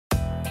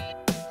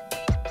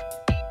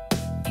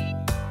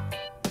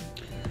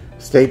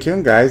Stay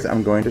tuned, guys.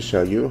 I'm going to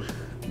show you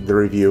the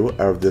review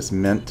of this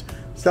MiNT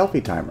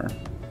selfie timer.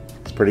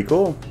 It's pretty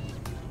cool.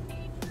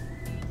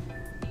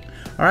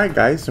 Alright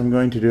guys, so I'm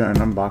going to do an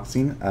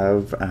unboxing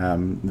of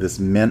this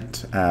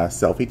MiNT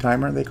selfie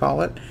timer, they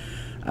call it.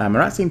 I'm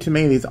not seeing too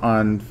many of these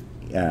on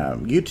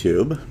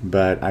YouTube,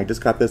 but I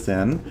just got this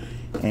in,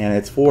 and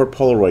it's for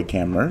Polaroid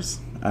cameras.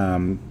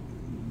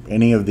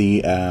 Any of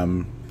the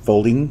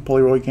folding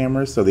Polaroid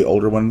cameras, so the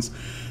older ones,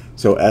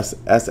 so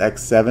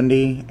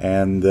SX70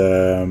 and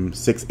the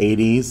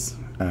 680s,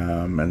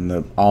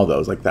 and all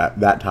those, like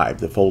that type,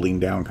 the folding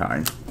down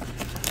kind.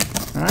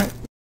 Alright.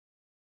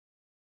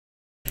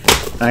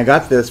 I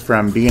got this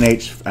from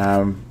B&H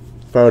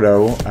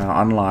Photo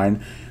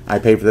online. I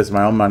paid for this with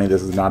my own money.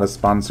 This is not a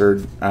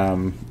sponsored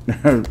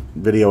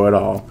video at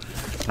all.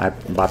 I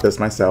bought this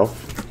myself.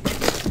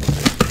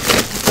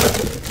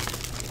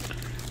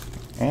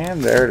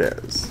 And there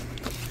it is.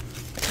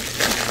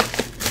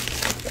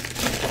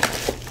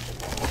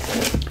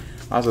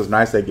 Also, it's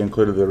nice they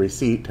included the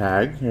receipt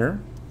tag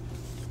here.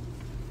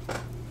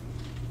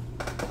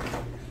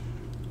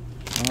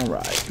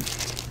 Alright.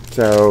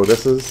 So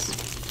this is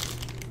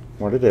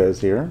what it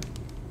is here.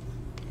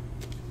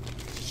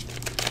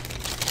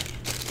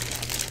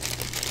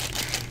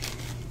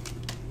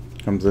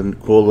 Comes in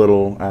cool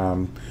little,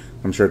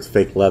 I'm sure it's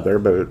fake leather,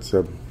 but it's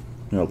a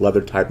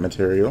leather type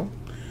material.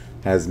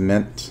 Has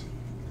MiNT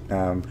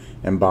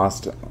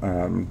embossed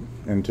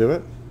into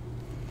it,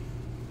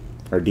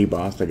 or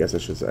debossed, I guess I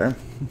should say.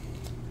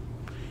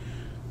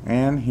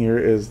 And here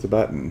is the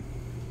button.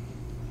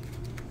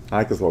 I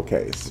like this little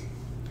case.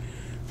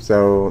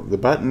 So the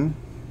button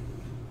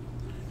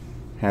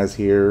has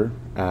here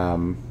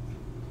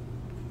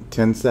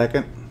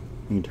 10-second,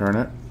 you can turn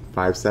it,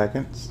 5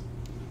 seconds,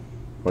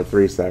 or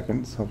 3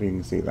 seconds, hope you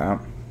can see that.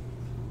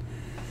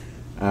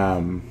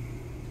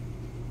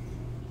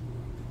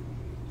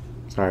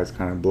 Sorry, it's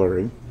kind of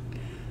blurry.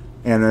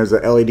 And there's a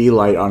LED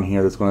light on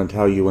here that's going to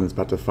tell you when it's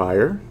about to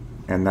fire,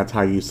 and that's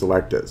how you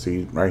select it.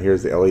 So right here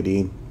is the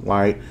LED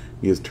light,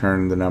 you just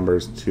turn the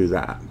numbers to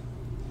that.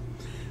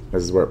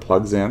 This is where it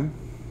plugs in.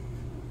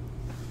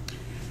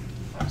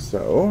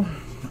 So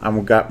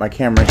I've got my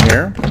camera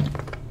here.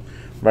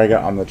 I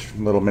got on the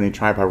little mini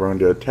tripod. We're going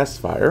to do a test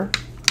fire.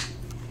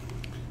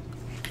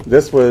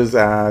 This was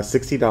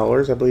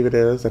 $60, I believe it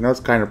is. I know it's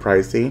kind of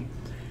pricey,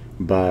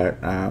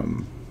 but I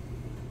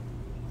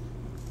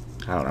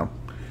don't know.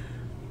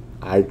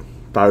 I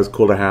thought it was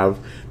cool to have.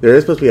 There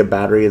is supposed to be a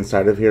battery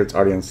inside of here. It's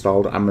already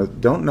installed. I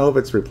don't know if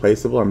it's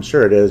replaceable. I'm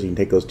sure it is. You can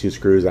take those 2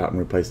 screws out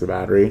and replace the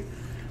battery.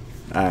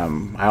 I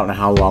don't know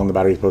how long the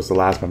battery is supposed to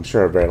last, but I'm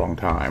sure a very long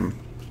time.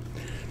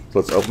 So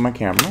let's open my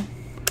camera,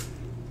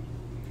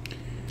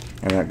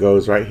 and that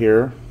goes right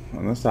here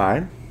on the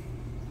side.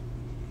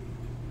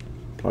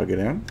 Plug it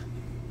in.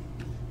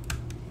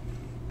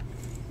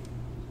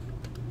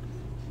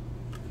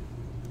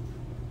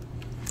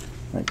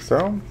 Like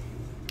so.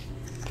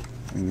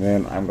 And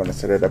then I'm going to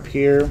set it up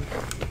here.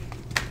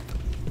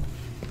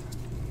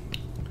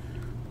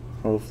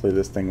 Hopefully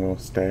this thing will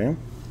stay.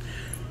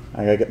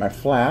 I gotta get my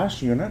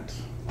flash unit.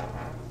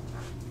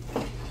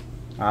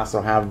 I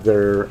also have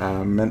their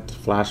MiNT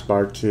flash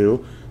bar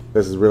too.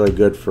 This is really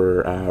good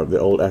for the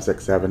old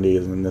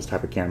SX70s and this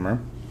type of camera.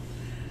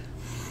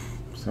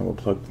 So we'll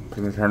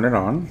turn it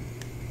on.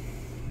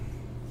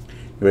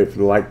 You wait for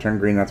the light to turn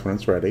green, that's when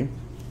it's ready.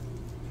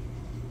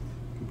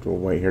 We'll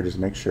wait here just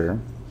to make sure.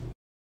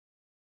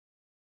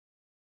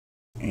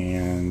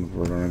 And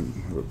we're going to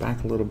move it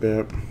back a little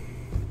bit.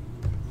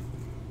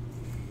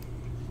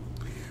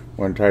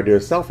 We're going to try to do a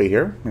selfie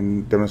here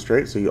and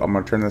demonstrate. So I'm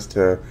going to turn this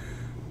to,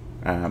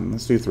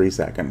 let's do 3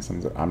 seconds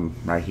since I'm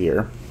right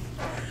here.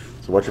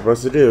 So what you're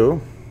supposed to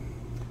do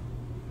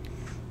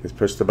is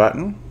push the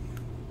button,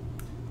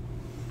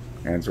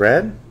 and it's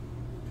red.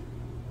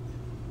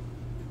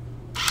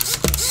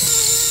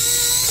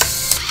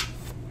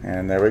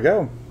 And there we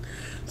go.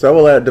 So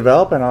we'll let it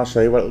develop, and I'll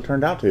show you what it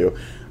turned out to.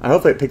 I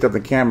hope it picked up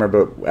the camera,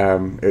 but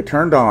it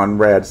turned on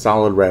red,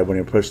 solid red, when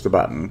you pushed the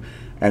button.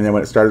 And then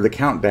when it started the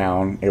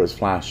countdown, it was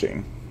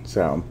flashing.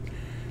 So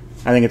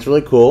I think it's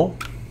really cool.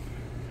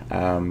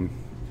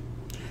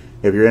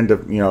 If you're into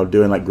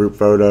doing like group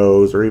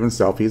photos or even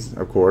selfies,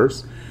 of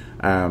course,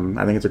 I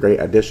think it's a great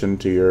addition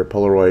to your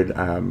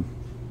Polaroid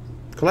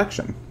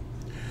collection.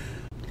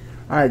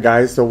 Alright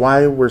guys, so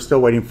while we're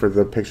still waiting for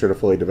the picture to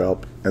fully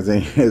develop, as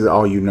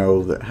all you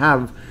know that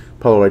have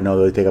Polaroid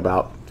know, they take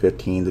about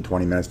 15 to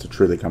 20 minutes to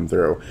truly come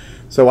through.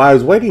 So while I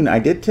was waiting, I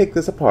did take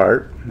this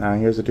apart.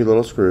 Here's the 2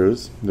 little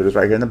screws. They're just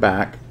right here in the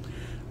back.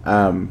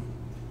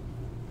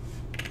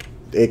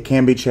 It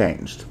can be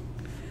changed.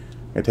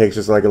 It takes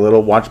just like a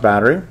little watch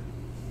battery.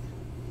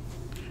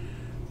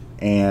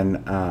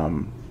 And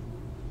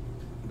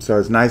so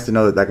it's nice to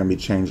know that can be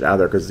changed out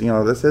there, because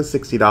this is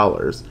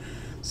 $60.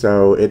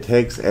 So it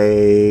takes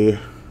a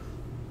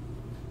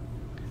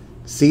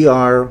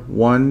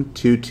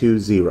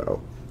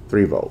CR1220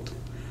 3-volt.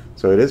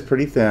 So it is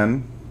pretty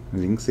thin,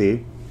 as you can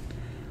see,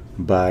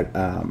 but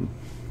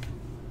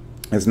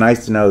it's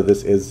nice to know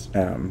this is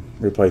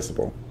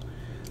replaceable.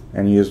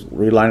 And you just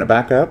reline it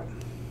back up.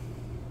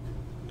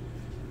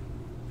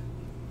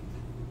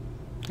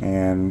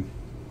 And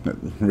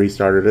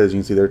restart it. As you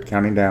can see, they're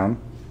counting down.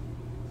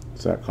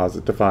 So that caused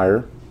it to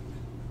fire.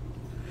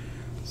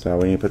 So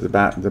we need to put the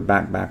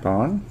back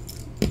on.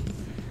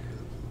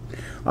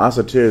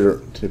 Also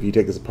too, if you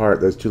take this apart,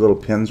 there's two little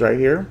pins right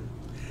here,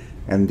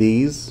 and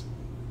these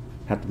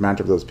have to match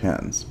up those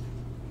pins.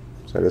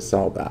 So I just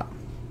solved that.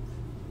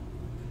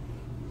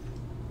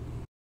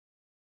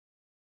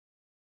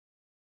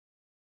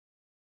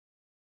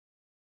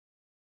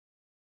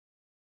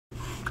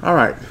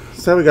 Alright,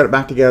 so we got it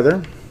back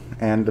together,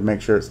 and to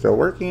make sure it's still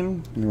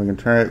working, we can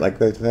turn it like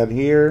they said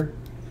here,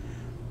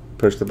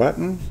 push the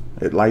button,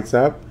 it lights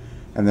up,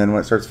 and then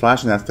when it starts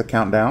flashing, that's the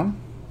countdown,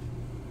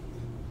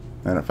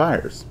 and it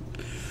fires.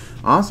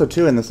 Also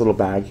too, in this little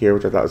bag here,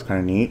 which I thought was kind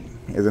of neat,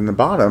 is in the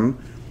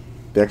bottom,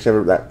 they actually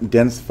have that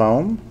dense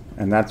foam,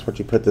 and that's what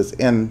you put this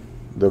in,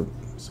 the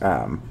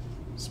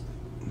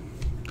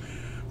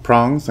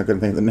prongs, I couldn't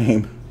think of the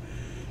name,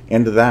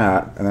 into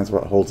that, and that's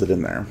what holds it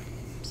in there.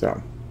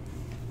 So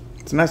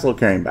it's a nice little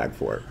carrying bag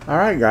for it.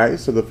 Alright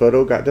guys, so the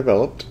photo got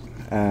developed.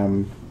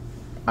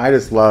 I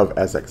just love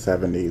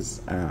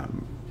SX70s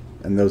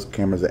and those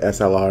cameras, the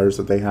SLRs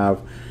that they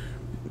have.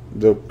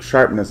 The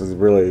sharpness is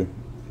really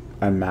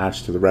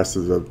unmatched to the rest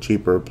of the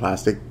cheaper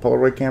plastic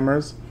Polaroid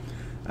cameras.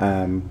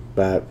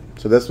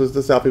 So this was the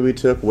selfie we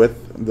took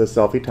with the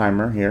selfie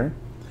timer here,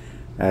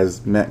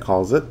 as MiNT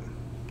calls it.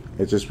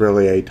 It's just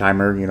really a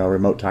timer, you know,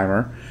 remote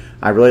timer.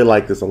 I really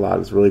like this a lot.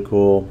 It's really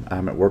cool.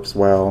 It works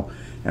well.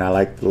 And I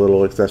like the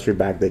little accessory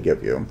bag they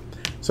give you.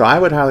 So I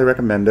would highly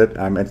recommend it.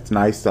 It's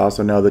nice to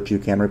also know that you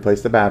can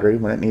replace the battery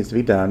when it needs to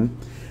be done,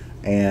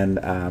 and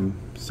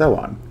so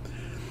on.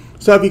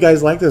 So if you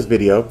guys like this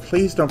video,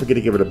 please don't forget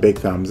to give it a big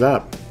thumbs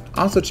up.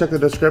 Also check the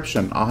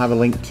description. I'll have a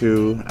link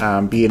to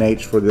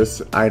B&H for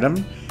this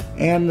item,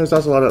 and there's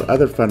also a lot of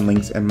other fun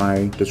links in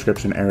my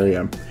description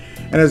area.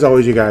 And as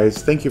always, you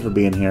guys, thank you for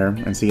being here,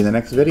 and see you in the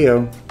next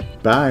video.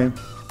 Bye.